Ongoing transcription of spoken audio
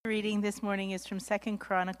reading this morning is from 2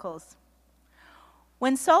 Chronicles.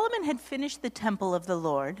 When Solomon had finished the temple of the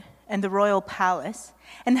Lord and the royal palace,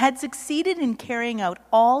 and had succeeded in carrying out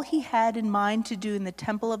all he had in mind to do in the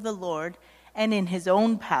temple of the Lord and in his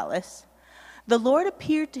own palace, the Lord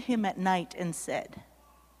appeared to him at night and said,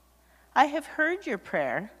 I have heard your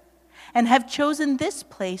prayer and have chosen this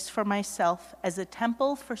place for myself as a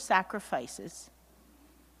temple for sacrifices.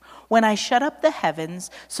 When I shut up the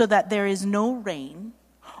heavens so that there is no rain,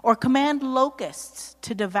 or command locusts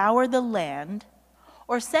to devour the land,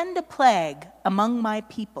 or send a plague among my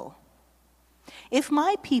people, if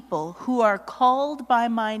my people who are called by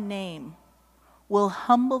my name will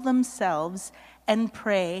humble themselves and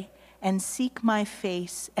pray and seek my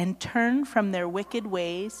face and turn from their wicked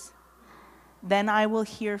ways, then I will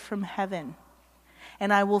hear from heaven,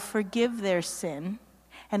 and I will forgive their sin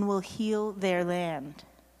and will heal their land.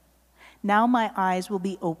 Now my eyes will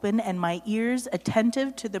be open and my ears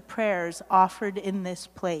attentive to the prayers offered in this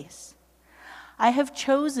place. I have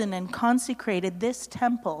chosen and consecrated this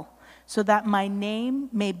temple so that my name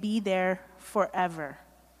may be there forever.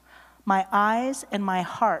 My eyes and my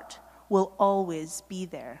heart will always be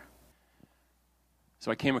there.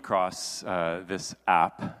 So I came across this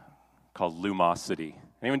app called Lumosity.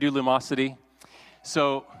 Anyone do Lumosity?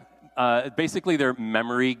 So basically they're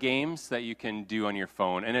memory games that you can do on your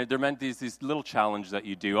phone, and they're meant these little challenges that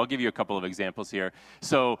you do. I'll give you a couple of examples here.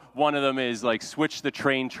 So one of them is like switch the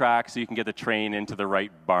train track so you can get the train into the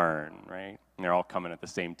right barn, right? And they're all coming at the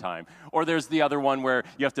same time. Or there's the other one where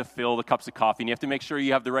you have to fill the cups of coffee, and you have to make sure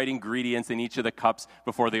you have the right ingredients in each of the cups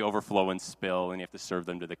before they overflow and spill, and you have to serve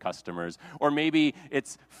them to the customers. Or maybe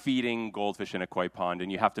it's feeding goldfish in a koi pond,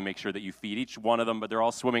 and you have to make sure that you feed each one of them, but they're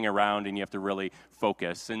all swimming around, and you have to really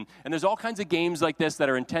focus. And there's all kinds of games like this that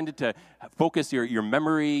are intended to focus your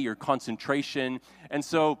memory, your concentration. And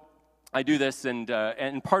so I do this, and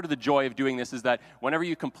part of the joy of doing this is that whenever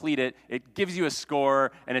you complete it, it gives you a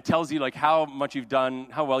score, and it tells you like how much you've done,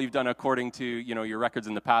 how well you've done according to your records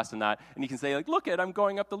in the past and that. And you can say like, look, I'm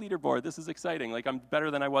going up the leaderboard. This is exciting. Like I'm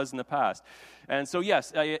better than I was in the past. And so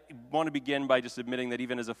yes, I want to begin by just admitting that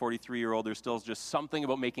even as a 43-year-old, there's still just something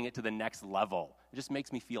about making it to the next level. It just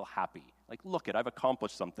makes me feel happy. Like look, I've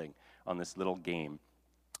accomplished something on this little game.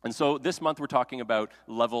 And so this month we're talking about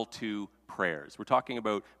level 2 prayers. We're talking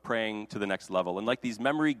about praying to the next level. And like these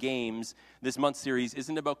memory games, this month's series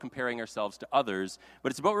isn't about comparing ourselves to others,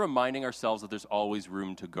 but it's about reminding ourselves that there's always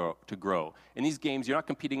room to grow. In these games, you're not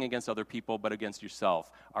competing against other people, but against yourself.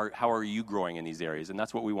 How are you growing in these areas? And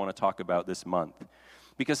that's what we want to talk about this month.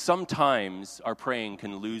 Because sometimes our praying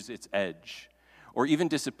can lose its edge or even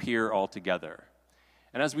disappear altogether.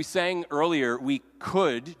 And as we sang earlier, we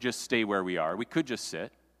could just stay where we are. We could just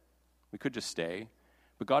sit. We could just stay,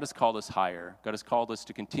 but God has called us higher. God has called us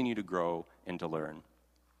to continue to grow and to learn.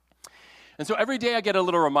 And so every day I get a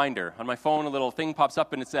little reminder. On my phone, a little thing pops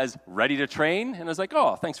up and it says, ready to train? And I was like,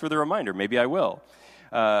 oh, thanks for the reminder. Maybe I will.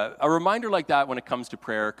 A reminder like that when it comes to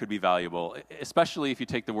prayer could be valuable, especially if you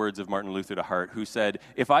take the words of Martin Luther to heart, who said,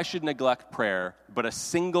 if I should neglect prayer but a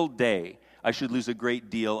single day, I should lose a great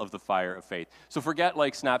deal of the fire of faith. So forget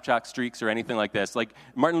like Snapchat streaks or anything like this. Like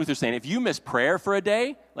Martin Luther's saying, if you miss prayer for a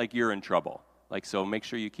day, like you're in trouble. Like so make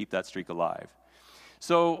sure you keep that streak alive.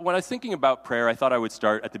 So when I was thinking about prayer, I thought I would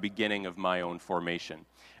start at the beginning of my own formation.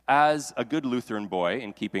 As a good Lutheran boy,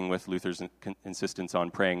 in keeping with Luther's insistence on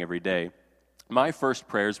praying every day, my first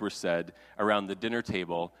prayers were said around the dinner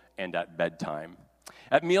table and at bedtime.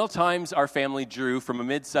 At meal times, our family drew from a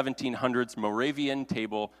mid-1700s Moravian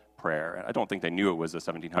table prayer. I don't think they knew it was a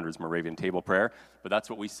 1700s Moravian table prayer, but that's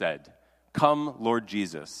what we said. Come, Lord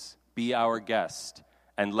Jesus, be our guest,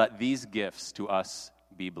 and let these gifts to us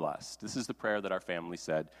be blessed. This is the prayer that our family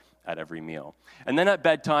said at every meal. And then at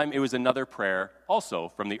bedtime, it was another prayer, also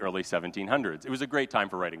from the early 1700s. It was a great time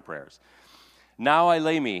for writing prayers. Now I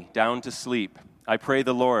lay me down to sleep. I pray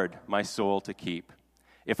the Lord my soul to keep.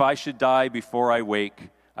 If I should die before I wake,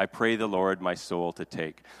 I pray the Lord my soul to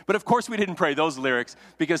take. But of course we didn't pray those lyrics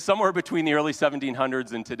because somewhere between the early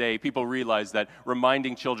 1700s and today, people realized that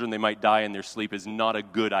reminding children they might die in their sleep is not a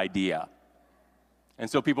good idea. And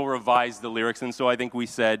so people revised the lyrics, and so I think we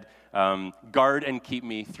said, guard and keep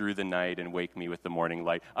me through the night and wake me with the morning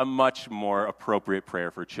light. A much more appropriate prayer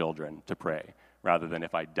for children to pray rather than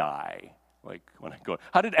if I die. Like when I go,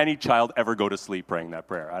 how did any child ever go to sleep praying that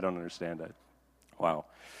prayer? I don't understand it. Wow.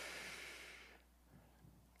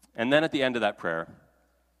 And then at the end of that prayer,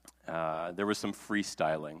 there was some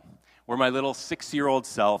freestyling, where my little 6-year-old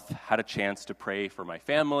self had a chance to pray for my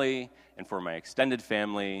family and for my extended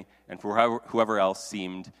family and for whoever else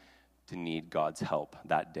seemed to need God's help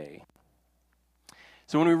that day.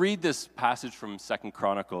 So when we read this passage from 2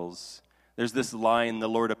 Chronicles, there's this line, the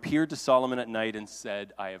Lord appeared to Solomon at night and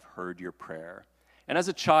said, I have heard your prayer. And as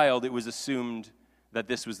a child, it was assumed that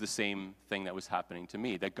this was the same thing that was happening to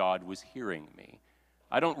me, that God was hearing me.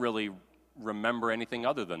 I don't really remember anything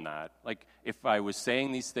other than that. Like, if I was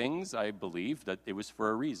saying these things, I believed that it was for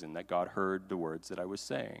a reason, that God heard the words that I was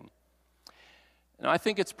saying. And I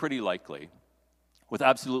think it's pretty likely, with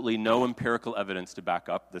absolutely no empirical evidence to back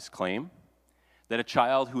up this claim, that a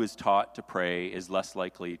child who is taught to pray is less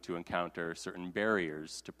likely to encounter certain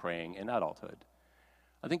barriers to praying in adulthood.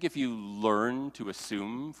 I think if you learn to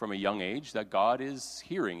assume from a young age that God is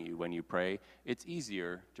hearing you when you pray, it's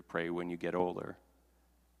easier to pray when you get older.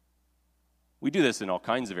 We do this in all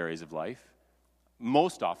kinds of areas of life.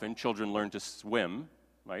 Most often, children learn to swim,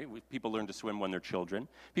 right? People learn to swim when they're children.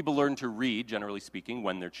 People learn to read, generally speaking,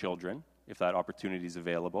 when they're children, if that opportunity is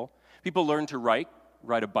available. People learn to ride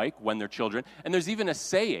a bike when they're children. And there's even a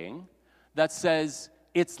saying that says,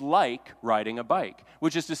 it's like riding a bike,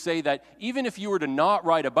 which is to say that even if you were to not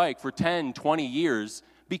ride a bike for 10, 20 years,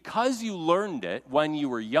 because you learned it when you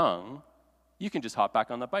were young, you can just hop back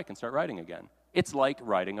on the bike and start riding again. It's like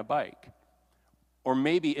riding a bike. Or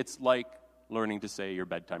maybe it's like learning to say your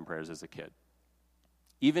bedtime prayers as a kid.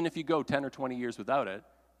 Even if you go 10 or 20 years without it,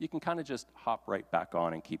 you can kind of just hop right back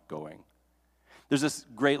on and keep going. There's this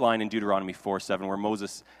great line in Deuteronomy 4:7 where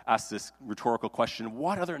Moses asks this rhetorical question,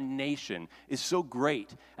 what other nation is so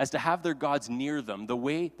great as to have their gods near them the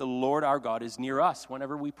way the Lord our God is near us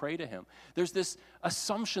whenever we pray to him? There's this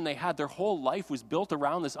assumption they had. Their whole life was built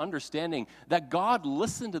around this understanding that God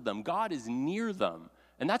listened to them. God is near them.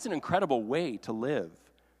 And that's an incredible way to live.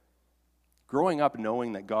 Growing up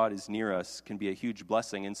knowing that God is near us can be a huge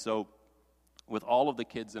blessing. And so with all of the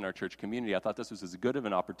kids in our church community, I thought this was as good of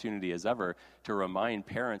an opportunity as ever to remind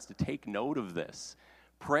parents to take note of this.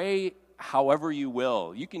 Pray however you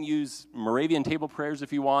will. You can use Moravian table prayers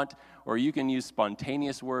if you want, or you can use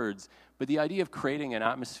spontaneous words. But the idea of creating an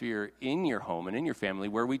atmosphere in your home and in your family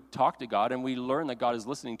where we talk to God and we learn that God is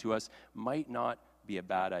listening to us might not be a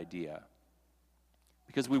bad idea.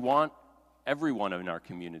 Because we want everyone in our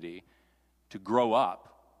community to grow up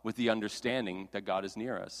with the understanding that God is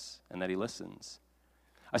near us and that he listens.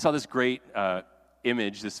 I saw this great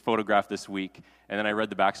image, this photograph this week, and then I read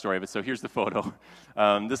the backstory of it. So here's the photo.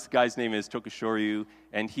 This guy's name is Tokishoryu,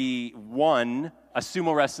 and he won a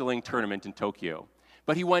sumo wrestling tournament in Tokyo.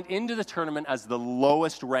 But he went into the tournament as the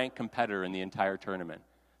lowest ranked competitor in the entire tournament.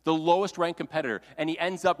 The lowest ranked competitor, and he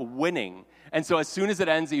ends up winning. And so as soon as it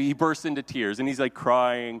ends, he bursts into tears, and he's like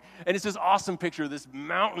crying. And it's this awesome picture of this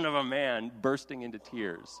mountain of a man bursting into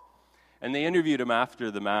tears. And they interviewed him after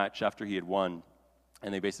the match, after he had won.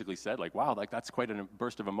 And they basically said, like, wow, like that's quite a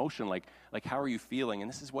burst of emotion. Like how are you feeling? And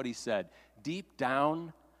this is what he said. Deep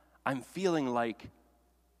down, I'm feeling like,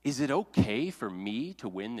 is it okay for me to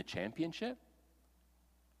win the championship?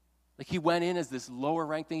 Like he went in as this lower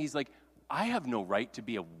ranked thing. He's like, I have no right to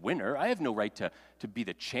be a winner. I have no right to be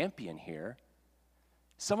the champion here.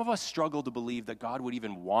 Some of us struggle to believe that God would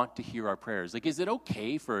even want to hear our prayers. Like, is it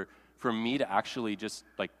okay for me to actually just,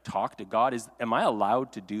 like, talk to God? Am I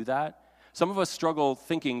allowed to do that? Some of us struggle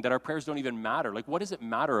thinking that our prayers don't even matter. Like, what does it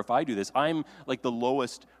matter if I do this? I'm, like, the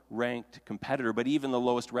lowest ranked competitor, but even the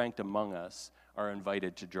lowest ranked among us are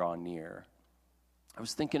invited to draw near. I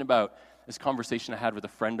was thinking about this conversation I had with a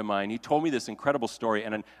friend of mine. He told me this incredible story,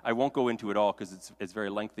 and I won't go into it all because it's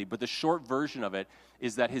very lengthy, but the short version of it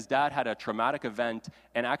is that his dad had a traumatic event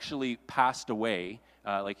and actually passed away,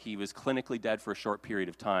 like he was clinically dead for a short period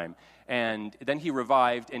of time. And then he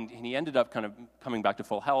revived, and he ended up kind of coming back to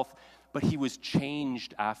full health, but he was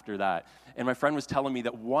changed after that. And my friend was telling me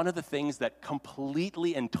that one of the things that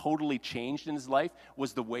completely and totally changed in his life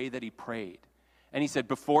was the way that he prayed. And he said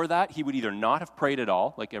before that, he would either not have prayed at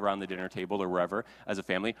all, like around the dinner table or wherever as a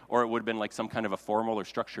family, or it would have been like some kind of a formal or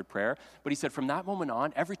structured prayer. But he said from that moment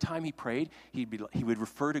on, every time he prayed, he would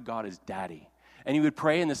refer to God as Daddy. And he would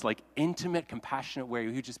pray in this like intimate, compassionate way.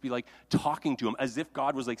 He would just be like talking to him as if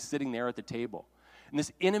God was like sitting there at the table. And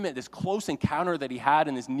this intimate, this close encounter that he had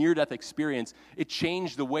in this near-death experience, it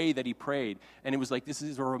changed the way that he prayed. And it was like,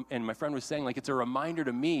 and my friend was saying, like, it's a reminder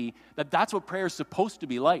to me that that's what prayer is supposed to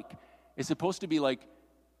be like. It's supposed to be like,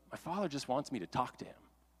 my Father just wants me to talk to him.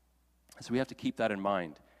 So we have to keep that in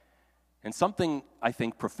mind. And something, I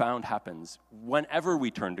think, profound happens whenever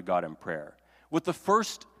we turn to God in prayer. With the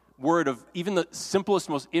first word of even the simplest,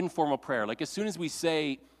 most informal prayer, like as soon as we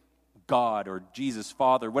say God or Jesus,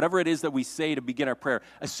 Father, whatever it is that we say to begin our prayer,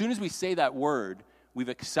 as soon as we say that word, we've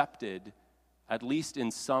accepted, at least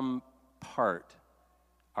in some part,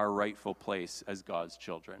 our rightful place as God's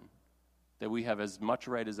children. That we have as much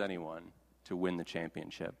right as anyone to win the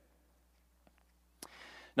championship.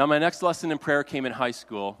 Now, my next lesson in prayer came in high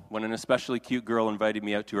school when an especially cute girl invited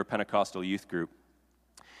me out to her Pentecostal youth group.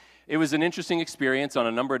 It was an interesting experience on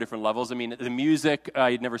a number of different levels. I mean, the music,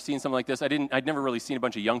 I had never seen something like this. I'd never really seen a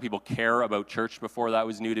bunch of young people care about church before. That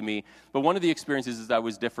was new to me. But one of the experiences that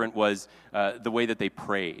was different was the way that they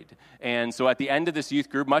prayed. And so at the end of this youth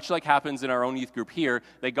group, much like happens in our own youth group here,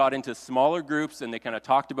 they got into smaller groups and they kind of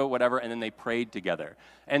talked about whatever, and then they prayed together.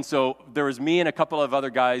 And so there was me and a couple of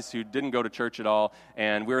other guys who didn't go to church at all,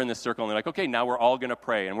 and we were in this circle, and they're like, okay, now we're all going to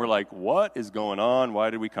pray. And we're like, what is going on? Why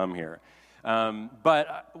did we come here?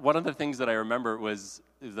 But one of the things that I remember is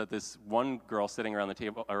that this one girl sitting around the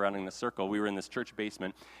table, around in the circle, we were in this church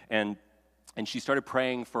basement, and she started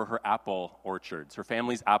praying for her apple orchards, her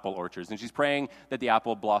family's apple orchards, and she's praying that the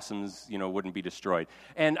apple blossoms, wouldn't be destroyed.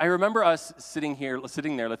 And I remember us sitting there,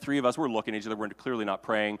 the three of us were looking at each other, we're clearly not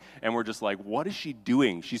praying, and we're just like, what is she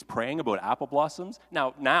doing? She's praying about apple blossoms?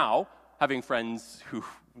 Now, having friends who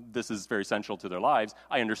this is very central to their lives,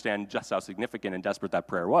 I understand just how significant and desperate that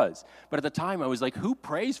prayer was. But at the time, I was like, who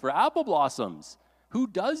prays for apple blossoms? Who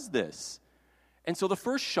does this? And so the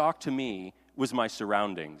first shock to me was my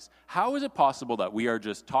surroundings. How is it possible that we are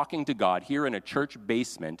just talking to God here in a church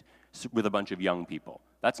basement with a bunch of young people?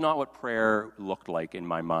 That's not what prayer looked like in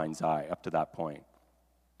my mind's eye up to that point.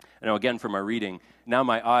 And now again from our reading, now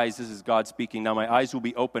my eyes, this is God speaking, now my eyes will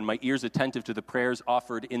be open, my ears attentive to the prayers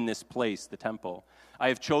offered in this place, the temple. I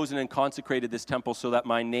have chosen and consecrated this temple so that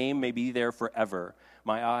my name may be there forever.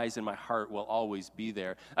 My eyes and my heart will always be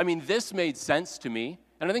there. I mean, this made sense to me,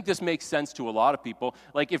 and I think this makes sense to a lot of people.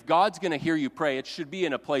 Like, if God's going to hear you pray, it should be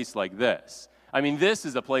in a place like this. I mean, this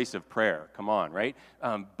is a place of prayer. Come on, right?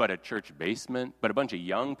 But a church basement, but a bunch of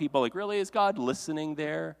young people, like, really, is God listening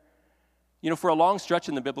there? For a long stretch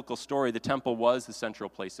in the biblical story, the temple was the central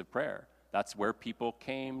place of prayer. That's where people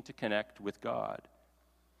came to connect with God.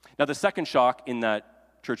 Now, the second shock in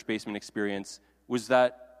that church basement experience was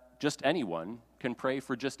that just anyone can pray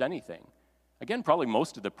for just anything. Again, probably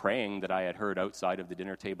most of the praying that I had heard outside of the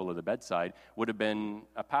dinner table or the bedside would have been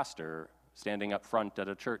a pastor standing up front at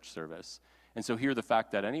a church service. And so here, the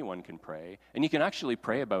fact that anyone can pray, and you can actually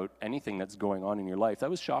pray about anything that's going on in your life, that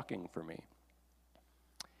was shocking for me.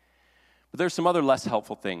 But there's some other less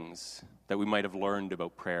helpful things that we might have learned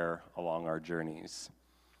about prayer along our journeys.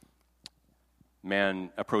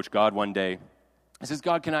 Man approached God one day. He says,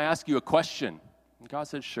 God, can I ask you a question? And God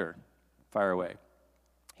said, sure, fire away.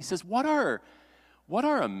 He says, what are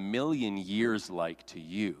 1,000,000 years like to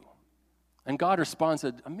you? And God responds,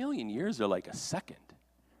 1,000,000 years are like a second.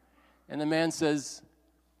 And the man says,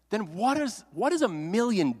 then what is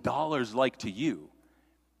 $1,000,000 like to you?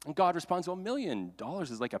 And God responds, well, $1,000,000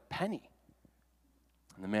 is like a penny.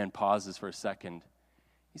 And the man pauses for a second.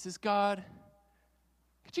 He says, God,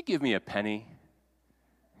 could you give me a penny?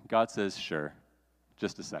 And God says, sure,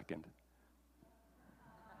 just a second.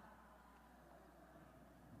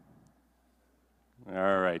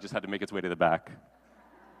 All right, just had to make its way to the back.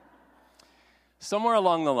 Somewhere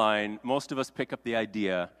along the line, most of us pick up the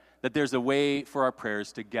idea that there's a way for our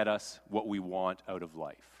prayers to get us what we want out of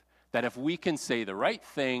life. That if we can say the right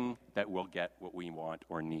thing, that we'll get what we want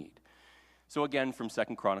or need. So again, from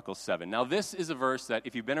 2 Chronicles 7. Now this is a verse that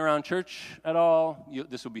if you've been around church at all,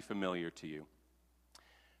 this will be familiar to you.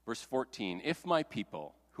 Verse 14, if my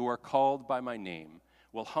people who are called by my name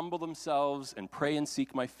will humble themselves and pray and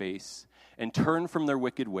seek my face and turn from their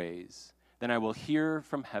wicked ways, then I will hear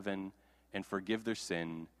from heaven and forgive their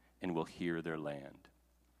sin and will heal their land.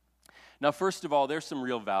 Now, first of all, there's some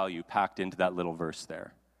real value packed into that little verse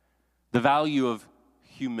there. The value of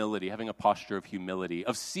humility, having a posture of humility,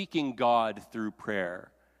 of seeking God through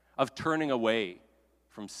prayer, of turning away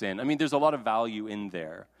from sin. I mean, there's a lot of value in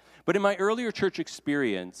there. But in my earlier church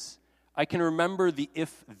experience, I can remember the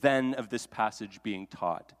if-then of this passage being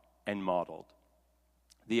taught and modeled.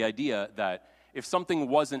 The idea that if something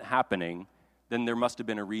wasn't happening, then there must have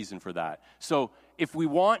been a reason for that. So if we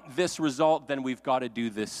want this result, then we've got to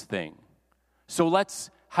do this thing. So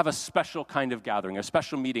let's have a special kind of gathering, a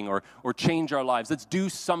special meeting, or change our lives. Let's do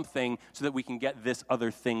something so that we can get this other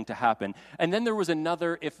thing to happen. And then there was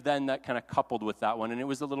another if-then that kind of coupled with that one, and it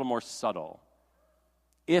was a little more subtle.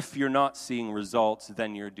 If you're not seeing results,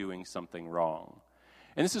 then you're doing something wrong.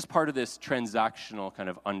 And this is part of this transactional kind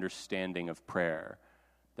of understanding of prayer,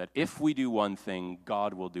 that if we do one thing,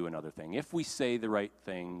 God will do another thing. If we say the right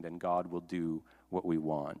thing, then God will do what we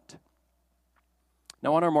want.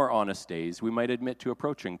 Now, on our more honest days, we might admit to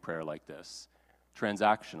approaching prayer like this,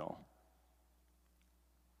 transactional.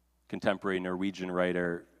 Contemporary Norwegian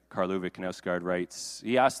writer Karl Ove Knausgaard writes,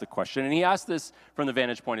 he asked the question, and he asked this from the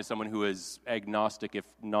vantage point of someone who is agnostic, if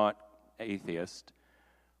not atheist.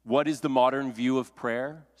 What is the modern view of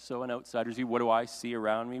prayer? So an outsider's view, what do I see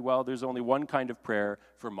around me? Well, there's only one kind of prayer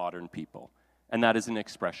for modern people, and that is an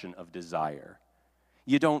expression of desire.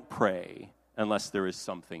 You don't pray unless there is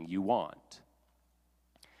something you want.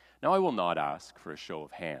 Now, I will not ask for a show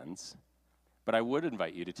of hands, but I would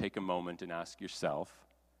invite you to take a moment and ask yourself,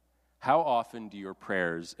 how often do your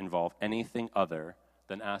prayers involve anything other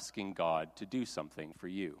than asking God to do something for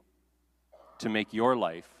you, to make your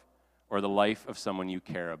life or the life of someone you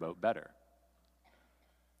care about better?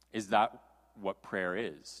 Is that what prayer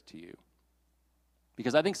is to you?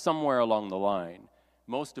 Because I think somewhere along the line,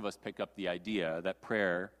 most of us pick up the idea that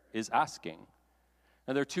prayer is asking.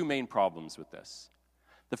 Now, there are two main problems with this.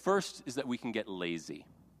 The first is that we can get lazy.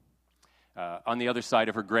 On the other side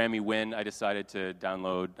of her Grammy win, I decided to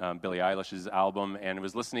download Billie Eilish's album and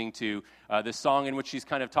was listening to this song in which she's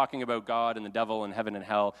kind of talking about God and the devil and heaven and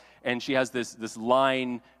hell. And she has this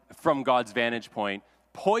line from God's vantage point,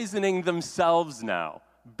 poisoning themselves now,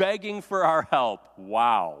 begging for our help.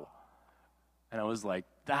 Wow. And I was like,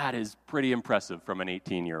 that is pretty impressive from an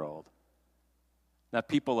 18-year-old. That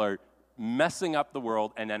people are messing up the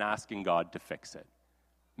world and then asking God to fix it.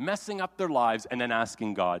 Messing up their lives and then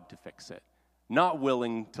asking God to fix it. Not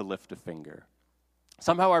willing to lift a finger.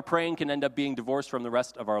 Somehow our praying can end up being divorced from the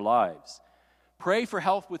rest of our lives. Pray for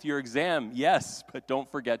help with your exam, yes, but don't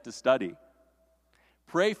forget to study.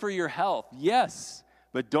 Pray for your health, yes,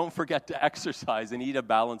 but don't forget to exercise and eat a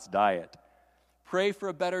balanced diet. Pray for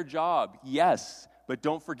a better job, yes, but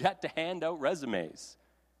don't forget to hand out resumes.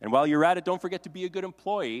 And while you're at it, don't forget to be a good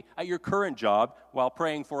employee at your current job while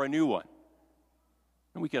praying for a new one.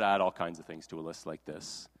 And we could add all kinds of things to a list like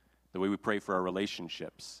this. The way we pray for our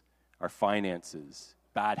relationships, our finances,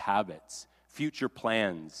 bad habits, future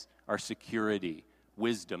plans, our security,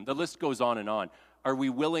 wisdom. The list goes on and on. Are we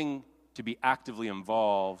willing to be actively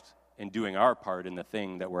involved in doing our part in the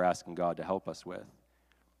thing that we're asking God to help us with?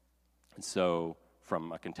 And so,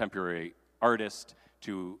 from a contemporary artist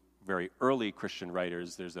to very early Christian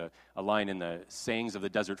writers, there's a line in the Sayings of the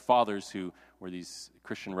Desert Fathers, who were these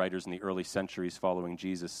Christian writers in the early centuries following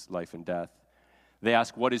Jesus' life and death. They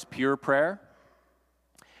ask, what is pure prayer?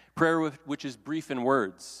 Prayer which is brief in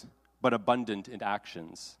words, but abundant in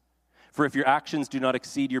actions. For if your actions do not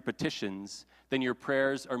exceed your petitions, then your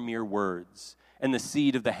prayers are mere words, and the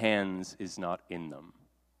seed of the hands is not in them.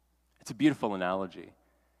 It's a beautiful analogy.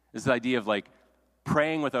 This idea of like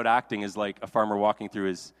praying without acting is like a farmer walking through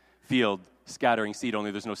his field scattering seed,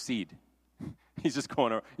 only there's no seed. He's just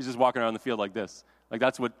walking around the field like this. Like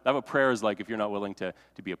that's what prayer is like if you're not willing to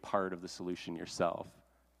be a part of the solution yourself.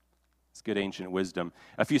 It's good ancient wisdom.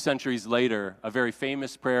 A few centuries later, a very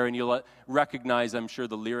famous prayer, and you'll recognize, I'm sure,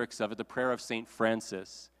 the lyrics of it, the prayer of St.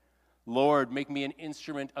 Francis. Lord, make me an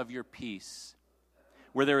instrument of your peace.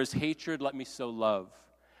 Where there is hatred, let me sow love.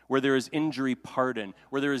 Where there is injury, pardon.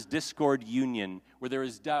 Where there is discord, union. Where there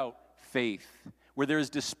is doubt, faith. Where there is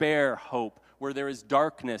despair, hope. Where there is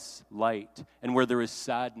darkness, light. And where there is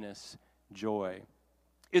sadness, joy.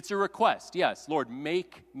 It's a request, yes. Lord,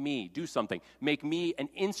 make me do something. Make me an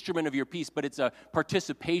instrument of your peace, but it's a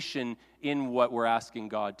participation in what we're asking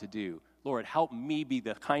God to do. Lord, help me be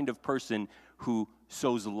the kind of person who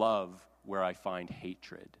sows love where I find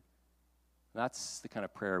hatred. That's the kind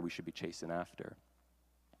of prayer we should be chasing after.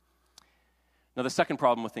 Now, the second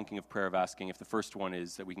problem with thinking of prayer of asking, if the first one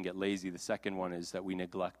is that we can get lazy, the second one is that we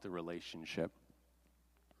neglect the relationship.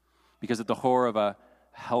 Because at the core of a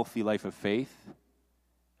healthy life of faith,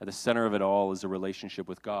 at the center of it all is a relationship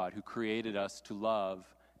with God, who created us to love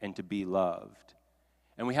and to be loved.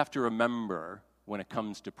 And we have to remember, when it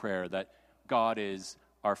comes to prayer, that God is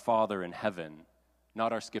our Father in heaven,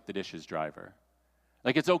 not our skip-the-dishes driver.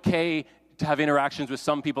 Like, it's okay to have interactions with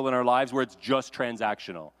some people in our lives where it's just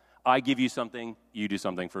transactional. I give you something, you do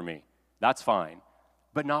something for me. That's fine.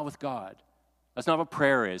 But not with God. That's not what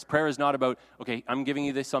prayer is. Prayer is not about, okay, I'm giving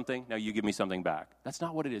you this something, now you give me something back. That's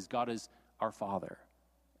not what it is. God is our Father.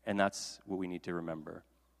 And that's what we need to remember.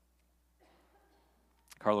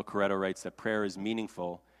 Carlo Corretto writes that prayer is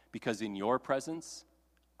meaningful because in your presence,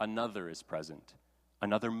 another is present.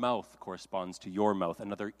 Another mouth corresponds to your mouth,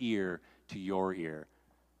 another ear to your ear.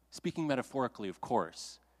 Speaking metaphorically, of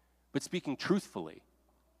course, but speaking truthfully.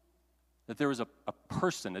 That there is a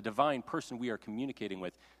person, a divine person we are communicating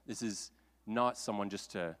with. This is not someone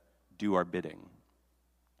just to do our bidding.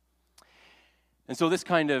 And so this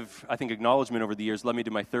kind of, I think, acknowledgement over the years led me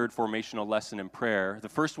to my third formational lesson in prayer. The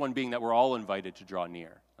first one being that we're all invited to draw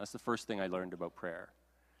near. That's the first thing I learned about prayer.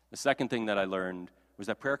 The second thing that I learned was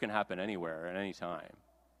that prayer can happen anywhere at any time.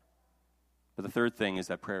 But the third thing is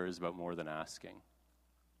that prayer is about more than asking.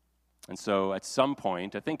 And so at some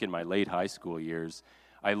point, I think in my late high school years,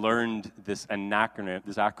 I learned this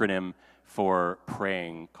acronym for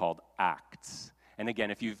praying called ACTS. And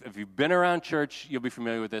again, if you've been around church, you'll be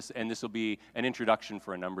familiar with this, and this will be an introduction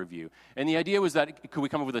for a number of you. And the idea was that could we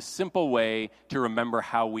come up with a simple way to remember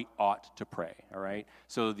how we ought to pray, all right?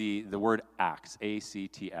 So the word ACTS,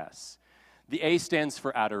 A-C-T-S. The A stands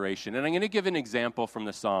for adoration. And I'm going to give an example from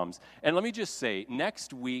the Psalms. And let me just say,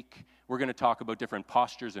 next week, we're going to talk about different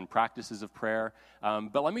postures and practices of prayer.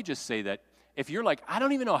 But let me just say that if you're like, I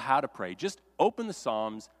don't even know how to pray, just open the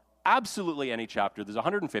Psalms, absolutely any chapter. There's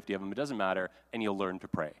 150 of them. It doesn't matter, and you'll learn to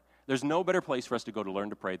pray. There's no better place for us to go to learn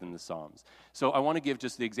to pray than the Psalms. So I want to give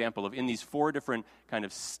just the example of in these 4 different kind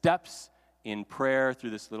of steps in prayer through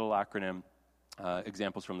this little acronym,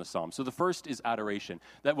 examples from the Psalms. So the first is adoration,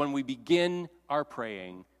 that when we begin our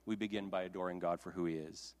praying, we begin by adoring God for who he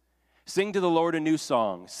is. Sing to the Lord a new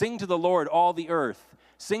song. Sing to the Lord, all the earth.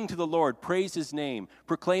 Sing to the Lord, praise his name.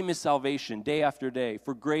 Proclaim his salvation day after day.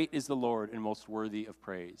 For great is the Lord and most worthy of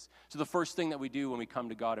praise. So the first thing that we do when we come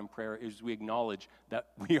to God in prayer is we acknowledge that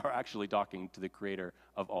we are actually talking to the creator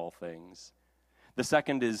of all things. The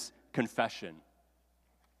second is confession.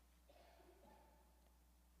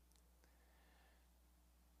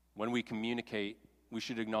 When we communicate, we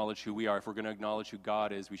should acknowledge who we are. If we're going to acknowledge who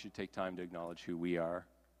God is, we should take time to acknowledge who we are.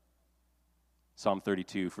 Psalm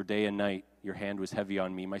 32, for day and night your hand was heavy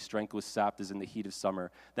on me. My strength was sapped as in the heat of summer.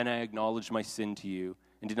 Then I acknowledged my sin to you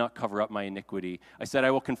and did not cover up my iniquity. I said,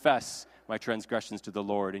 I will confess my transgressions to the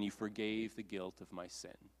Lord, and you forgave the guilt of my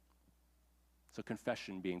sin. So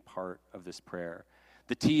confession being part of this prayer.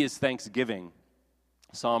 The T is thanksgiving.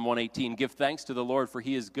 Psalm 118, give thanks to the Lord, for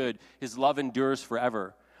he is good. His love endures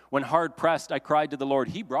forever. When hard pressed, I cried to the Lord.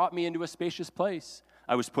 He brought me into a spacious place.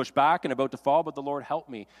 I was pushed back and about to fall, but the Lord helped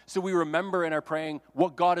me. So we remember in our praying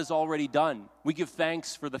what God has already done. We give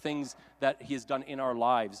thanks for the things that he has done in our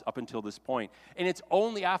lives up until this point. And it's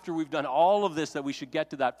only after we've done all of this that we should get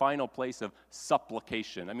to that final place of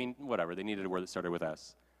supplication. I mean, whatever, they needed a word that started with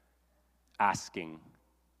S. Asking.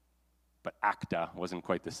 But acta wasn't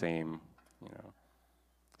quite the same,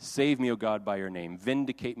 Save me, O God, by your name.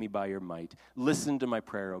 Vindicate me by your might. Listen to my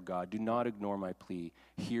prayer, O God. Do not ignore my plea.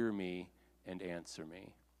 Hear me and answer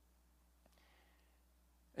me.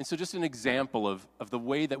 And so just an example of the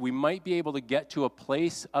way that we might be able to get to a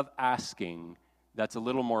place of asking that's a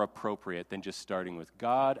little more appropriate than just starting with,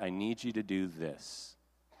 God, I need you to do this.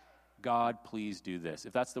 God, please do this.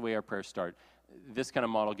 If that's the way our prayers start, this kind of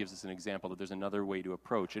model gives us an example that there's another way to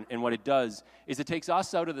approach. And what it does is it takes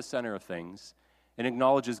us out of the center of things and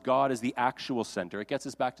acknowledges God as the actual center. It gets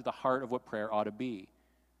us back to the heart of what prayer ought to be.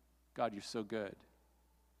 God, you're so good.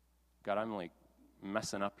 God, I'm like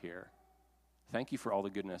messing up here. Thank you for all the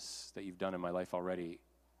goodness that you've done in my life already.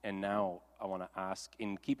 And now I want to ask,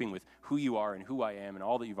 in keeping with who you are and who I am and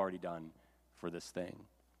all that you've already done for this thing.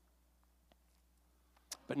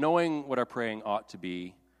 But knowing what our praying ought to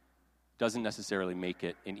be doesn't necessarily make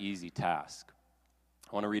it an easy task.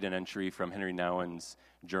 I want to read an entry from Henry Nouwen's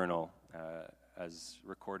journal as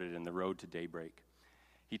recorded in The Road to Daybreak.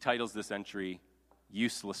 He titles this entry,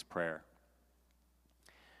 Useless Prayer.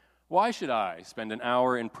 Why should I spend an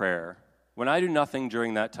hour in prayer when I do nothing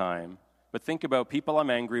during that time but think about people I'm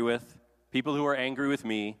angry with, people who are angry with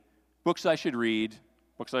me, books I should read,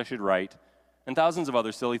 books I should write, and thousands of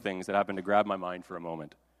other silly things that happen to grab my mind for a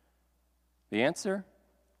moment? The answer?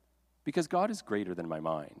 Because God is greater than my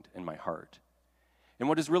mind and my heart. And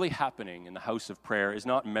what is really happening in the house of prayer is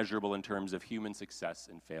not measurable in terms of human success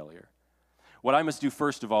and failure. What I must do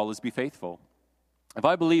first of all is be faithful. If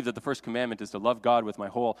I believe that the first commandment is to love God with my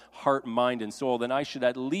whole heart, mind, and soul, then I should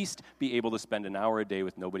at least be able to spend an hour a day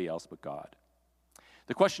with nobody else but God.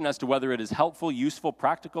 The question as to whether it is helpful, useful,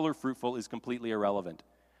 practical, or fruitful is completely irrelevant,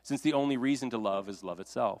 since the only reason to love is love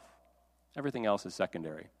itself. Everything else is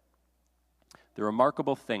secondary. The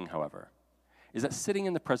remarkable thing, however, is that sitting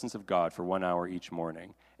in the presence of God for 1 hour each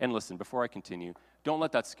morning, and listen, before I continue, don't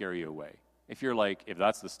let that scare you away. If you're like, if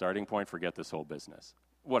that's the starting point, forget this whole business.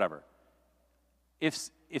 Whatever. If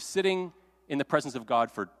sitting in the presence of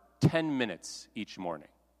God for 10 minutes each morning,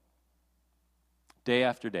 day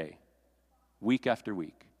after day, week after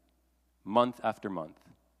week, month after month,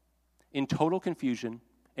 in total confusion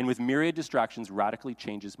and with myriad distractions radically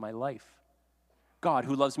changes my life. God,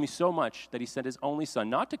 who loves me so much that he sent his only son,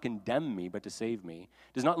 not to condemn me, but to save me,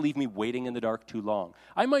 does not leave me waiting in the dark too long.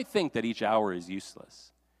 I might think that each hour is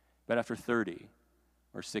useless, but after 30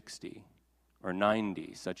 or 60 or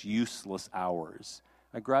 90 such useless hours,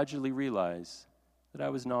 I gradually realize that I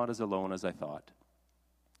was not as alone as I thought.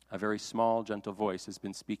 A very small, gentle voice has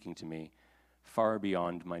been speaking to me far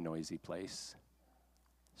beyond my noisy place.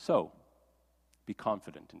 So, be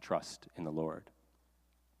confident and trust in the Lord.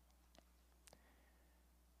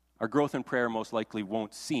 Our growth in prayer most likely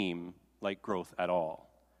won't seem like growth at all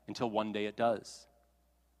until one day it does.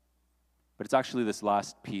 But it's actually this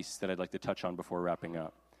last piece that I'd like to touch on before wrapping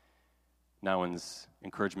up. Nouwen's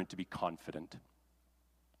encouragement to be confident.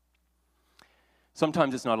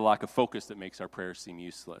 Sometimes it's not a lack of focus that makes our prayers seem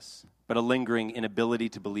useless, but a lingering inability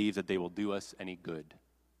to believe that they will do us any good.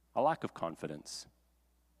 A lack of confidence.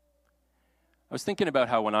 I was thinking about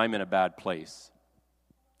how when I'm in a bad place,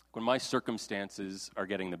 when my circumstances are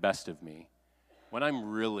getting the best of me, when I'm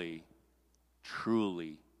really,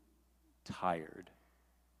 truly tired,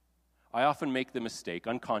 I often make the mistake,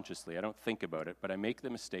 unconsciously, I don't think about it, but I make the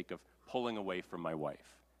mistake of pulling away from my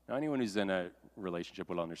wife. Now, anyone who's in a relationship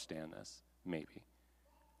will understand this, maybe.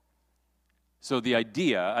 So the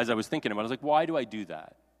idea, as I was thinking about it, I was like, why do I do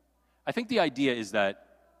that? I think the idea is that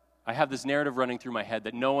I have this narrative running through my head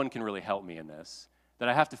that no one can really help me in this, that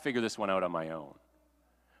I have to figure this one out on my own.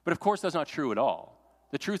 But of course, that's not true at all.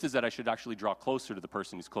 The truth is that I should actually draw closer to the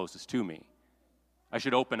person who's closest to me. I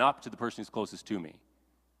should open up to the person who's closest to me.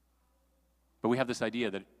 But we have this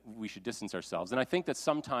idea that we should distance ourselves. And I think that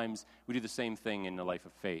sometimes we do the same thing in the life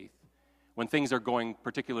of faith. When things are going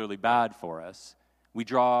particularly bad for us, we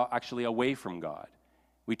draw actually away from God.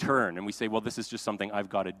 We turn and we say, well, this is just something I've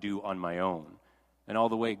got to do on my own. And all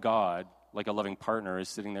the way God, like a loving partner, is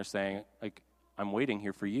sitting there saying, like, I'm waiting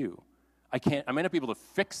here for you. I may not be able to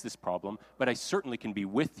fix this problem, but I certainly can be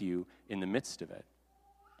with you in the midst of it.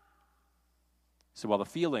 So while the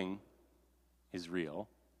feeling is real,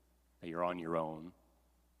 that you're on your own,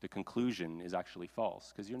 the conclusion is actually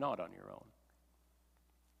false, because you're not on your own.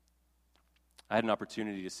 I had an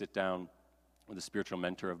opportunity to sit down with a spiritual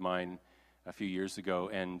mentor of mine a few years ago,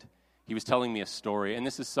 and he was telling me a story, and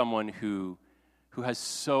this is someone who has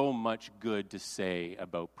so much good to say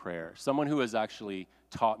about prayer, someone who has actually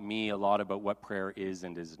taught me a lot about what prayer is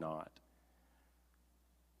and is not.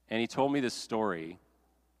 And he told me this story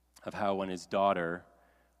of how when his daughter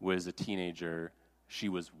was a teenager, she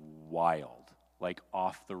was wild, like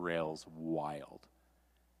off the rails wild.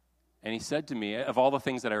 And he said to me, of all the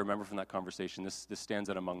things that I remember from that conversation, this stands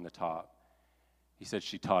out among the top. He said,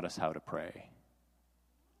 she taught us how to pray.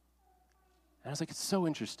 And I was like, it's so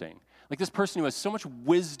interesting. Like this person who has so much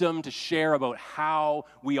wisdom to share about how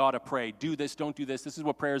we ought to pray. Do this, don't do this. This is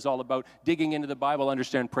what prayer is all about. Digging into the Bible,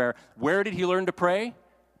 understand prayer. Where did he learn to pray?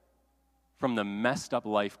 From the messed up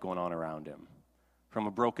life going on around him. From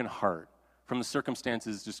a broken heart. From the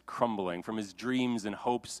circumstances just crumbling. From his dreams and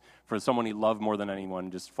hopes for someone he loved more than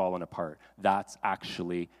anyone just falling apart. That's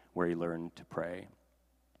actually where he learned to pray.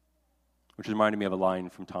 Which reminded me of a line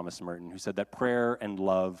from Thomas Merton, who said that prayer and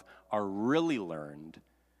love are really learned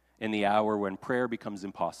in the hour when prayer becomes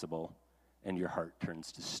impossible and your heart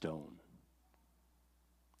turns to stone.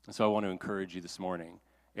 And so I want to encourage you this morning,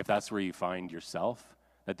 if that's where you find yourself,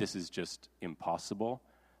 that this is just impossible,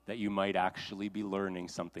 that you might actually be learning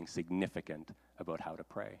something significant about how to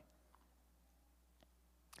pray.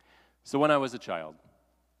 So when I was a child,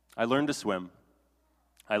 I learned to swim,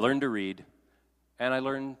 I learned to read, and I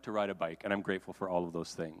learned to ride a bike, and I'm grateful for all of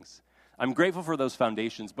those things. I'm grateful for those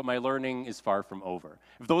foundations, but my learning is far from over.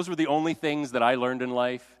 If those were the only things that I learned in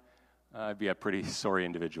life, I'd be a pretty sorry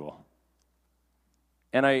individual.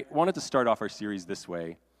 And I wanted to start off our series this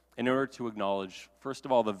way in order to acknowledge, first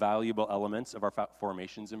of all, the valuable elements of our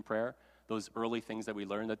formations in prayer, those early things that we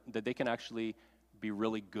learned, that they can actually be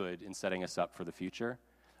really good in setting us up for the future,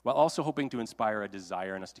 while also hoping to inspire a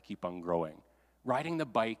desire in us to keep on growing. Riding the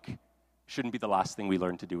bike shouldn't be the last thing we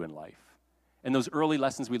learn to do in life. And those early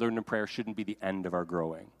lessons we learned in prayer shouldn't be the end of our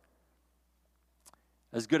growing.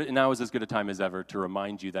 Now is as good a time as ever to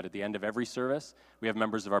remind you that at the end of every service, we have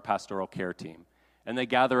members of our pastoral care team. And they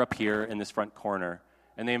gather up here in this front corner,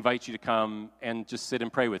 and they invite you to come and just sit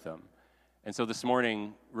and pray with them. And so this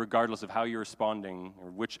morning, regardless of how you're responding,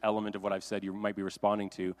 or which element of what I've said you might be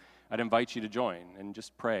responding to, I'd invite you to join and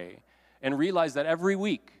just pray. And realize that every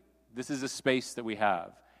week, this is a space that we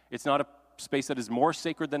have. It's not a space that is more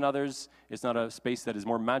sacred than others. It's not a space that is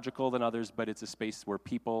more magical than others, but it's a space where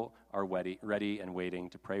people are ready and waiting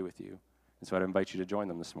to pray with you. And so I'd invite you to join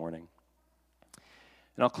them this morning.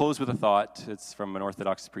 And I'll close with a thought. It's from an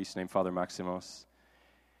Orthodox priest named Father Maximos.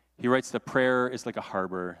 He writes that prayer is like a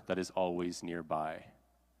harbor that is always nearby.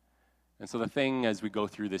 And so the thing as we go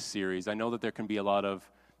through this series, I know that there can be a lot of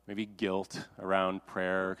maybe guilt around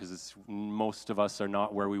prayer because most of us are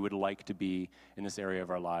not where we would like to be in this area of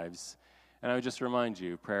our lives. And I would just remind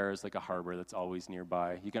you, prayer is like a harbor that's always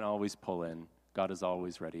nearby. You can always pull in. God is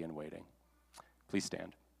always ready and waiting. Please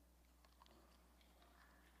stand.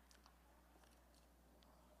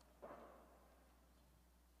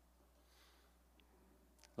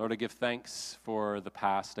 Lord, I give thanks for the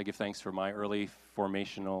past. I give thanks for my early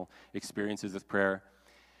formational experiences with prayer.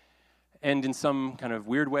 And in some kind of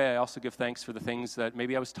weird way, I also give thanks for the things that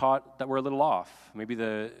maybe I was taught that were a little off. Maybe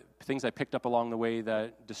the things I picked up along the way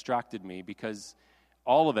that distracted me, because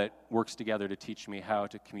all of it works together to teach me how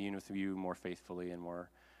to commune with you more faithfully and more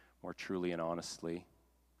truly and honestly.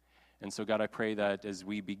 And so, God, I pray that as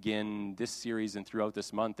we begin this series and throughout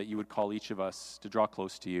this month, that you would call each of us to draw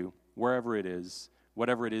close to you, wherever it is,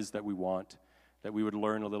 whatever it is that we want, that we would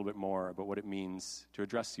learn a little bit more about what it means to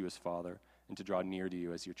address you as Father and to draw near to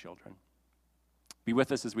you as your children. Be with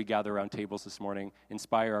us as we gather around tables this morning.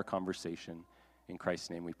 Inspire our conversation. In Christ's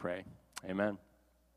name we pray. Amen.